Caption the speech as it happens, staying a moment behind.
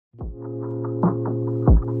I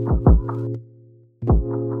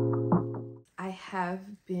have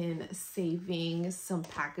been saving some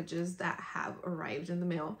packages that have arrived in the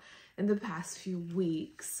mail in the past few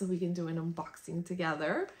weeks so we can do an unboxing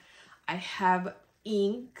together. I have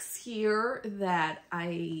inks here that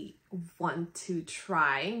I want to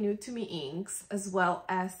try, new to me inks, as well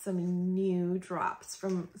as some new drops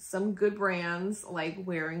from some good brands like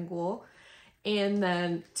Wearing Wool. And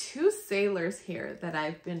then two sailors here that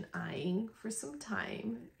I've been eyeing for some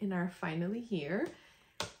time and are finally here.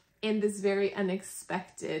 And this very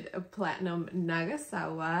unexpected platinum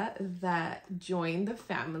Nagasawa that joined the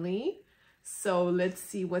family. So let's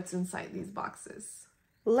see what's inside these boxes.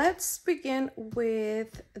 Let's begin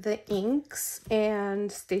with the inks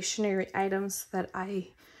and stationery items that I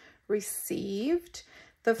received.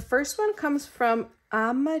 The first one comes from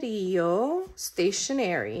Amarillo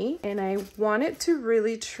Stationery, and I wanted to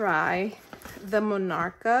really try the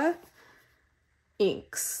Monarca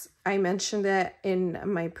inks. I mentioned it in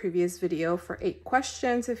my previous video for 8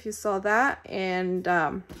 questions if you saw that, and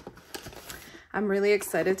I'm really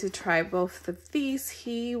excited to try both of these.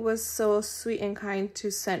 He was so sweet and kind to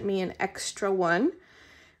send me an extra one,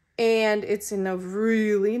 and it's in a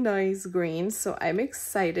really nice green, so I'm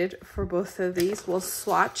excited for both of these. We'll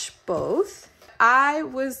swatch both. I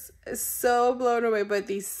was so blown away by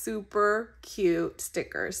these super cute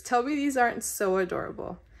stickers. Tell me these aren't so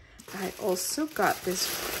adorable. I also got this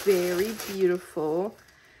very beautiful,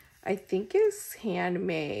 I think it's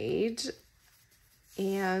handmade,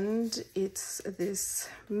 and it's this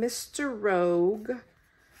Mr. Rogue.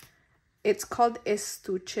 It's called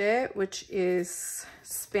estuche, which is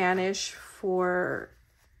Spanish for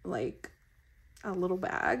like a little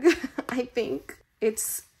bag, I think.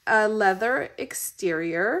 It's a leather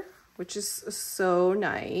exterior, which is so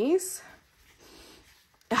nice.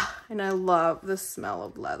 And I love the smell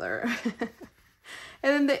of leather. And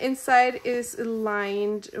then the inside is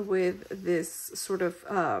lined with this sort of,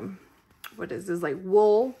 what is this, like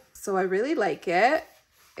wool. So I really like it.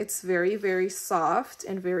 It's very, very soft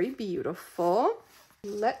and very beautiful.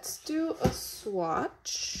 Let's do a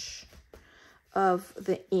swatch of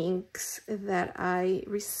the inks that I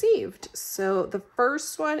received. So the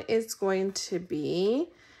first one is going to be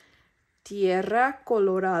Tierra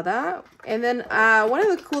Colorada. And then one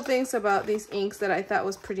of the cool things about these inks that I thought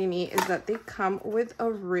was pretty neat is that they come with a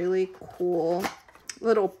really cool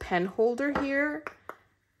little pen holder here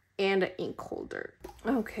and an ink holder.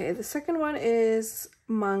 Okay, the second one is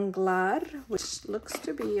Manglar, which looks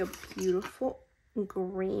to be a beautiful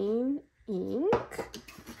green ink.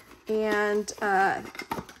 And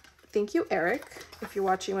thank you, Eric, if you're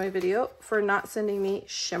watching my video, for not sending me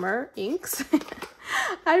shimmer inks.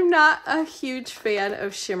 I'm not a huge fan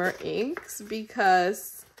of shimmer inks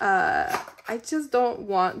because I just don't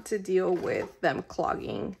want to deal with them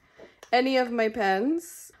clogging any of my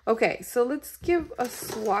pens. Okay, so let's give a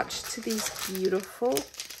swatch to these beautiful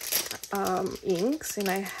inks, and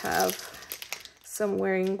I have some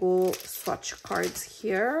Wearing Wool swatch cards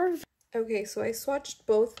here. Okay, so I swatched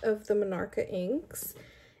both of the Monarca inks,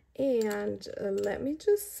 and let me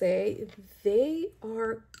just say, they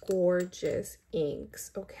are gorgeous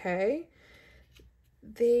inks, okay?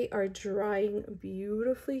 They are drying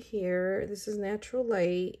beautifully here. This is natural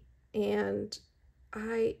light, and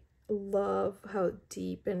I love how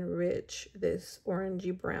deep and rich this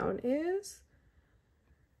orangey brown is.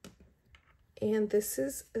 And this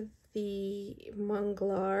is the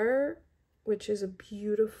Manglar, which is a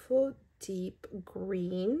beautiful deep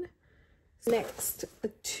green. Next, the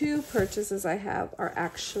 2 purchases I have are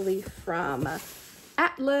actually from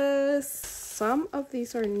Atlas. Some of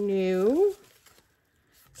these are new.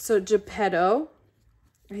 So Geppetto,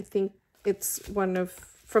 I think it's one of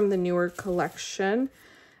from the newer collection.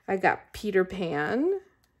 I got Peter Pan,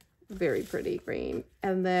 very pretty green,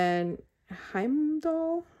 and then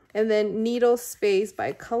Heimdall, and then Needle Space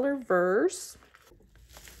by Colorverse.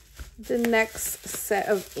 The next set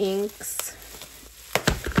of inks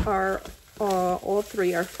are all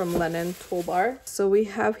 3 are from Lennon Toolbar. So we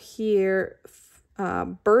have here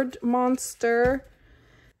Bird Monster,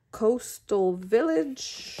 Coastal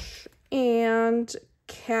Village, and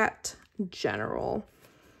Cat General.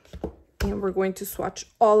 And we're going to swatch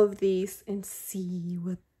all of these and see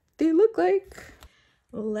what they look like.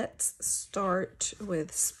 Let's start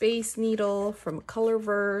with Space Needle from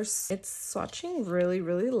Colorverse. It's swatching really,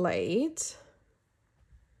 really light.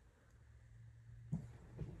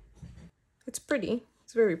 It's pretty.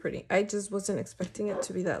 It's very pretty. I just wasn't expecting it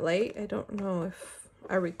to be that light. I don't know if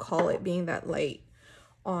I recall it being that light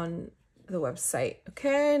on the website.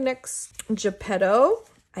 Okay, next, Geppetto.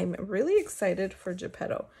 I'm really excited for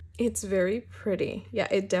Geppetto. It's very pretty. Yeah,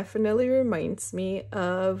 it definitely reminds me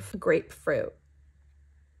of grapefruit.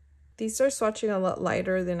 These are swatching a lot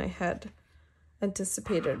lighter than I had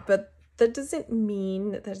anticipated, but that doesn't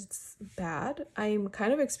mean that it's bad. I'm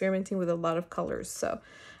kind of experimenting with a lot of colors, so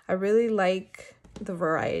I really like the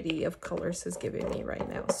variety of colors it's giving me right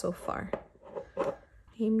now so far.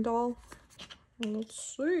 Heimdall.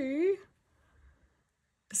 Let's see.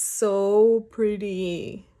 So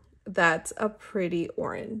pretty. That's a pretty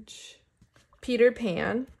orange. Peter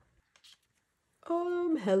Pan.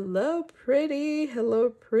 Hello pretty. Hello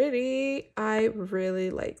pretty. I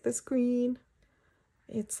really like this green.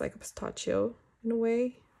 It's like a pistachio in a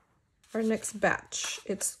way. Our next batch,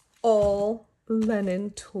 it's all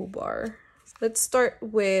Lennon Toolbar. Let's start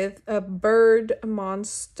with a bird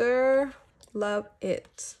monster. Love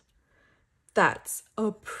it. That's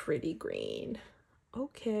a pretty green.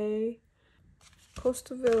 Okay.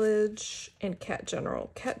 Coastal Village and Cat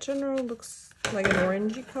General. Cat General looks like an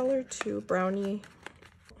orangey color too, brownie.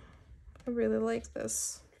 I really like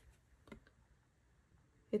this.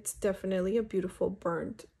 It's definitely a beautiful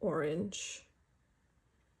burnt orange.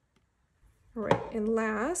 All right, and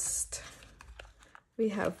last we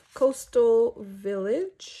have Coastal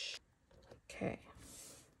Village. Okay.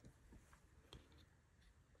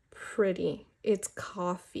 Pretty. It's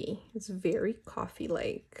coffee. It's very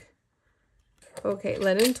coffee-like. Okay,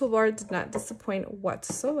 Lennon Toolbar did not disappoint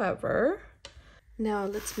whatsoever. Now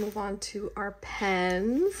let's move on to our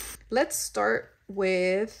pens. Let's start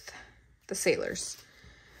with the Sailors.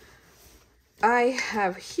 I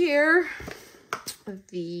have here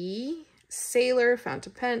the Sailor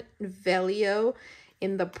fountain pen Velio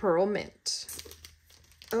in the Pearl Mint.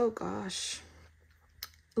 Oh gosh.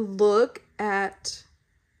 Look at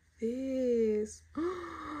this.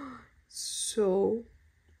 So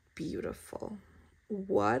beautiful.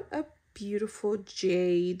 What a beautiful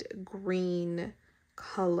jade green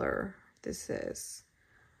color this is.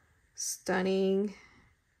 Stunning.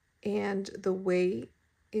 And the way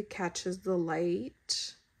it catches the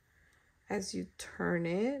light as you turn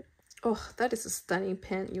it. Oh, that is a stunning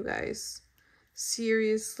pen, you guys.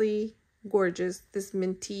 Seriously gorgeous. This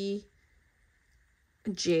minty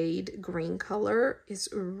jade green color is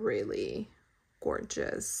really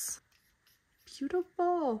gorgeous.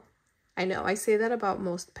 Beautiful. I know I say that about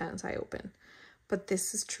most pens I open, but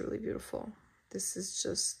this is truly beautiful. This is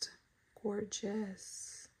just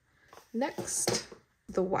gorgeous. Next,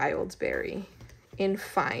 the Wildberry in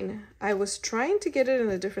fine. I was trying to get it in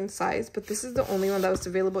a different size, but this is the only one that was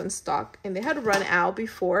available in stock, and they had run out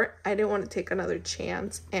before. I didn't want to take another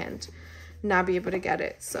chance and not be able to get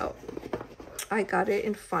it, so I got it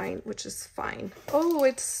in fine, which is fine. Oh,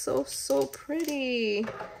 it's so pretty.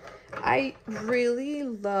 I really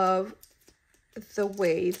love the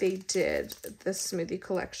way they did the smoothie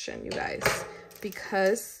collection, you guys,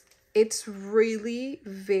 because it's really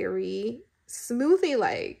very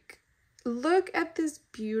smoothie-like. Look at this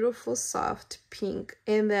beautiful soft pink,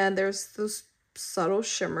 and then there's those subtle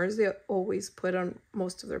shimmers they always put on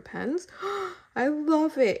most of their pens. I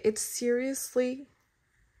love it. It's seriously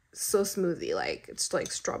so smoothie-like. It's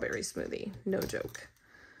like strawberry smoothie, no joke.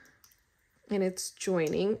 And it's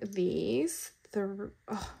joining these. They're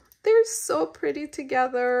so pretty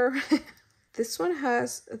together. This one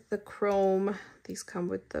has the chrome. These come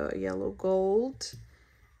with the yellow gold,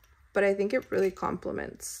 but I think it really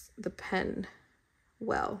complements the pen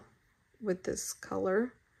well with this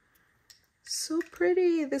color. So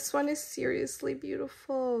pretty. This one is seriously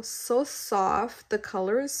beautiful. So soft. The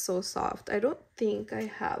color is so soft. I don't think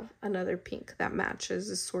I have another pink that matches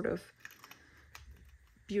this sort of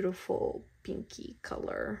beautiful pinky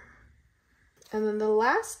color. And then the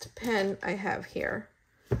last pen I have here,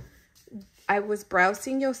 I was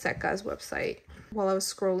browsing Yoseka's website. While I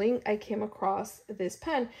was scrolling, I came across this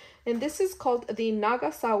pen, and this is called the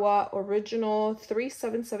Nagasawa Original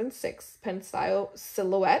 3776 pen style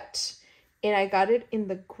silhouette, and I got it in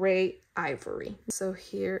the gray ivory. So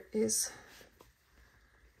here is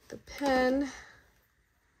the pen.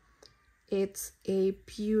 It's a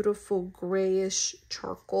beautiful grayish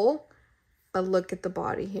charcoal, but look at the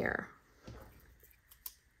body here.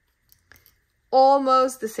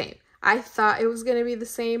 Almost the same. I thought it was going to be the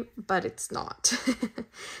same, but it's not.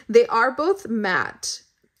 They are both matte.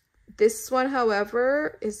 This one,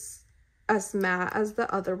 however, is as matte as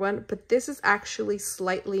the other one, but this is actually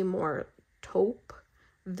slightly more taupe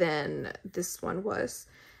than this one was.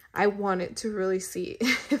 I wanted to really see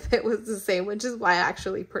if it was the same, which is why I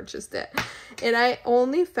actually purchased it. And I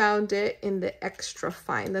only found it in the extra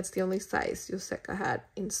fine. That's the only size Yoseka had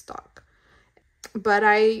in stock. but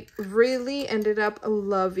I really ended up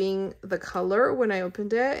loving the color when I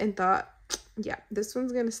opened it and thought, yeah, this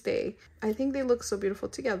one's gonna stay. I think they look so beautiful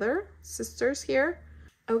together, sisters here.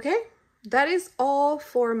 Okay, that is all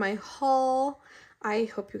for my haul. I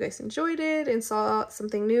hope you guys enjoyed it and saw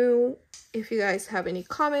something new. If you guys have any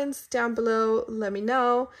comments down below, let me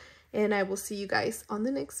know, and I will see you guys on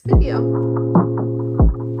the next video.